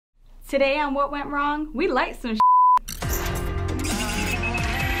Today on What Went Wrong, we light some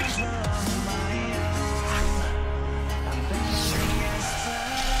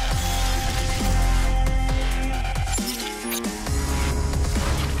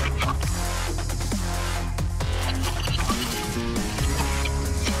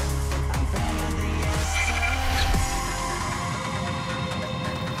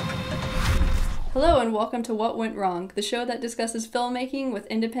Hello and welcome to What Went Wrong, the show that discusses filmmaking with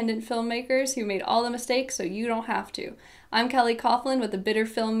independent filmmakers who made all the mistakes so you don't have to. I'm Kelly Coughlin with the bitter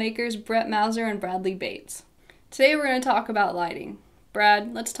filmmakers Brett Mauser and Bradley Bates. Today we're going to talk about lighting.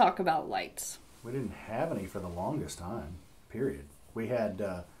 Brad, let's talk about lights. We didn't have any for the longest time, period. We had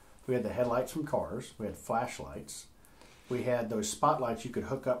the headlights from cars, we had flashlights, we had those spotlights you could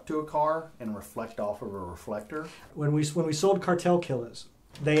hook up to a car and reflect off of a reflector. When we sold Cartel Killaz,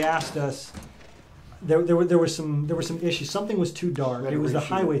 they asked us. There were some issues. Something was too dark. It was the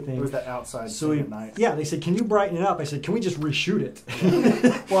highway thing. It was the outside thing at night. Yeah, they said, "Can you brighten it up?" I said, "Can we just reshoot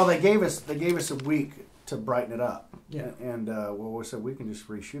it?" Well, they gave us a week to brighten it up. Yeah. And we said we can just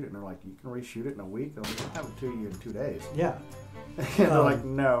reshoot it, and they're like, "You can reshoot it in a week? And we can have it to you in 2 days." Yeah. And they're like,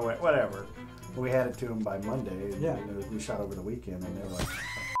 "No, whatever." We had it to them by Monday. And, yeah. We shot over the weekend, and they were like.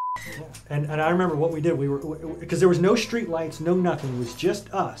 Yeah. And I remember what we did. We were because there was no street lights, no nothing. It was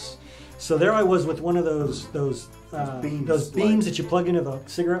just us. So there I was with one of those beams that you plug into the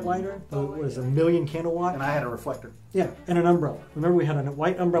cigarette lighter. It was a 1,000,000 candle watt. And I had a reflector. Yeah, and an umbrella. Remember, we had a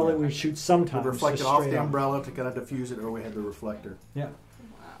white umbrella we would shoot sometimes. We reflected off the umbrella to kind of diffuse it, or we had the reflector. Yeah.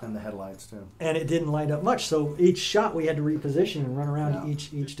 And the headlights too. And it didn't light up much, so each shot we had to reposition and run around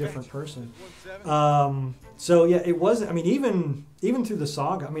each different person. So yeah, it was. I mean, even through the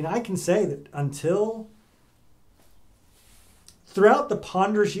saga. I mean, I can say that throughout the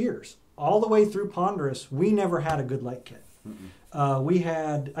Ponderous years, all the way through Ponderous, we never had a good light kit. We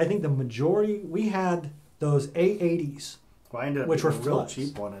had, I think, the majority. We had those A80s, well, I ended up which were a real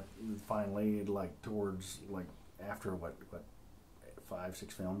cheap one. Finally, towards after what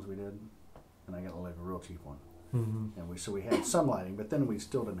 5-6 films we did, and I got a real cheap one. And we had some lighting, but then we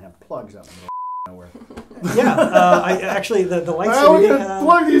still didn't have plugs out in the middle of nowhere. Yeah, I actually the lights that we did have.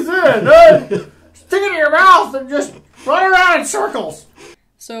 Plug these in. Stick it in your mouth and just run around in circles.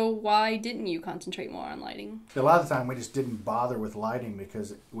 So why didn't you concentrate more on lighting? A lot of the time we just didn't bother with lighting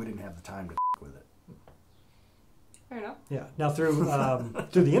because we didn't have the time to with it. Fair enough. Yeah. Now through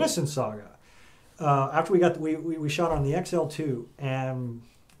the Innocent saga, after we shot on the XL2, and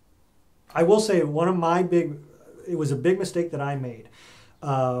I will say it was a big mistake that I made.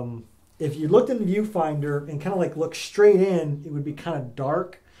 If you looked in the viewfinder and kind of looked straight in, it would be kind of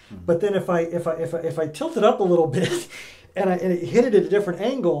dark. But then if I tilted up a little bit and it hit it at a different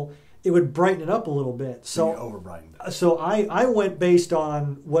angle, it would brighten it up a little bit. So over-brightened it. So I went based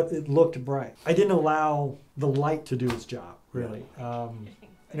on what it looked bright. I didn't allow the light to do its job, really.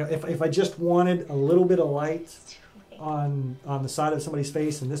 If I just wanted a little bit of light on the side of somebody's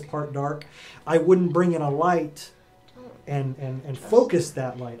face and this part dark, I wouldn't bring in a light and focus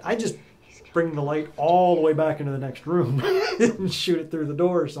that light. I just bring the light all the way back into the next room and shoot it through the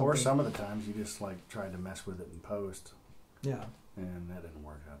door or something. Or some of the times you just tried to mess with it in post. Yeah. And that didn't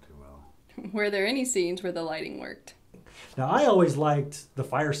work out too well. Were there any scenes where the lighting worked? Now, I always liked the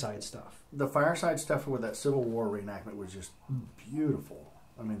fireside stuff. The fireside stuff with that Civil War reenactment was just beautiful.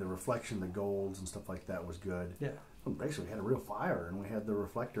 I mean, the reflection, the golds and stuff like that was good. Yeah. Basically, we had a real fire, and we had the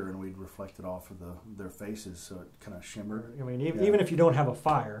reflector, and we'd reflect it off of their faces, so it kind of shimmered. I mean, even if you don't have a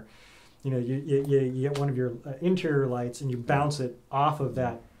fire, you get one of your interior lights and you bounce it off of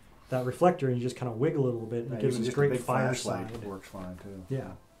that reflector, and you just kind of wiggle it a little bit, and it gives this great fire side. It works fine too.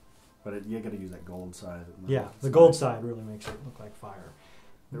 Yeah. But you got to use that gold side. Yeah, the gold side really makes it look like fire.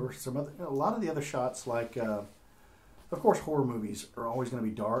 There were a lot of the other shots, of course, horror movies are always going to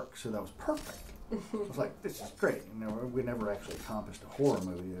be dark, so that was perfect. It was like, this is great. We never actually accomplished a horror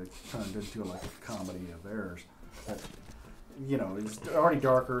movie. It turned into a comedy of errors. But, it's already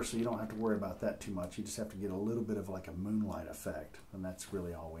darker, so you don't have to worry about that too much. You just have to get a little bit of a moonlight effect, and that's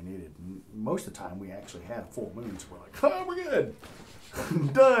really all we needed. And most of the time, we actually had full moons. So we're like, oh, we're good.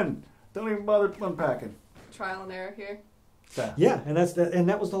 Done. Don't even bother unpacking. Trial and error here. Yeah, and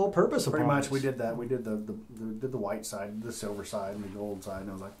that was the whole purpose of it. Pretty much, we did that. We did the white side, the silver side, and the gold side, and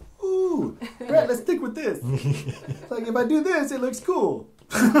I was like, ooh, Brett, let's stick with this. If I do this, it looks cool.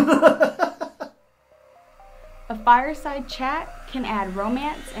 A fireside chat can add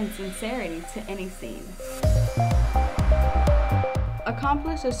romance and sincerity to any scene.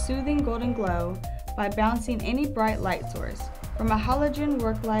 Accomplish a soothing golden glow by bouncing any bright light source, from a halogen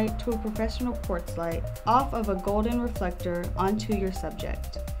work light to a professional quartz light, off of a golden reflector onto your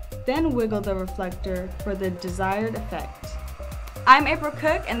subject. then wiggle the reflector for the desired effect. I'm April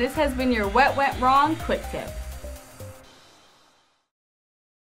Cook, and this has been your What Went Wrong Quick Tip.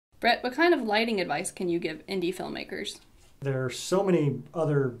 Brett, what kind of lighting advice can you give indie filmmakers? There are so many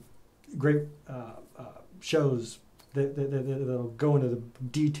other great shows that'll go into the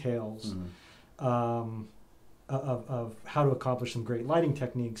details of how to accomplish some great lighting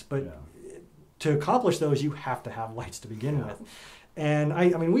techniques. But to accomplish those, you have to have lights to begin with. And I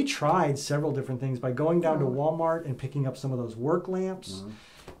mean, we tried several different things by going down to Walmart and picking up some of those work lamps.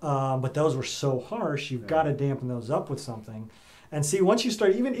 But those were so harsh, you've got to dampen those up with something. And see, once you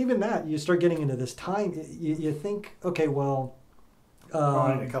start, even that, you start getting into this time, you think, okay, well...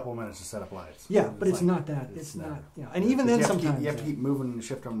 I need a couple of minutes to set up lights. Yeah, but it's not that. It's not. Yeah, and even then, sometimes you have to keep moving and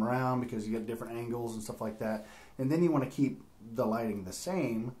shifting them around because you get different angles and stuff like that. And then you want to keep the lighting the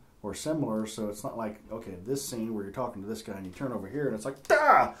same or similar, so it's not like, okay, this scene where you're talking to this guy and you turn over here and it's like,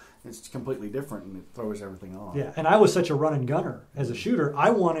 ah! It's completely different and it throws everything off. Yeah, and I was such a run and gunner as a shooter.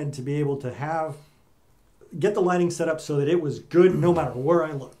 I wanted to be able to get the lighting set up so that it was good no matter where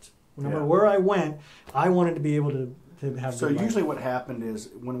I looked. No matter where I went, I wanted to be able to have so good lighting. Usually what happened is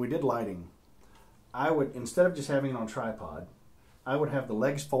when we did lighting, I would, instead of just having it on tripod, I would have the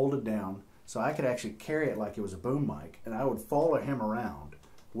legs folded down so I could actually carry it like it was a boom mic, and I would follow him around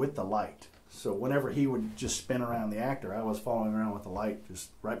with the light. So whenever he would just spin around the actor, I was following around with the light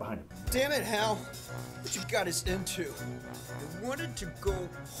just right behind him. Damn it, Hal. What you got us into? I wanted to go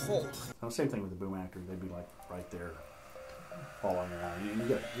home. Same thing with the boom actor. They'd be like right there following around. You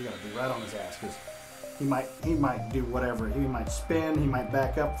gotta be right on his ass because he might do whatever. He might spin, he might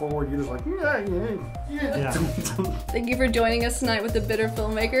back up forward. You're just like, yeah. Thank you for joining us tonight with the Bitter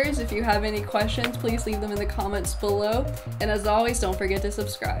Filmmakers. If you have any questions, please leave them in the comments below. And as always, don't forget to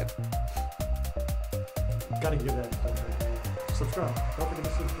subscribe. Gotta give that subscribe. Don't forget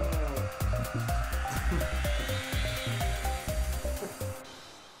to subscribe.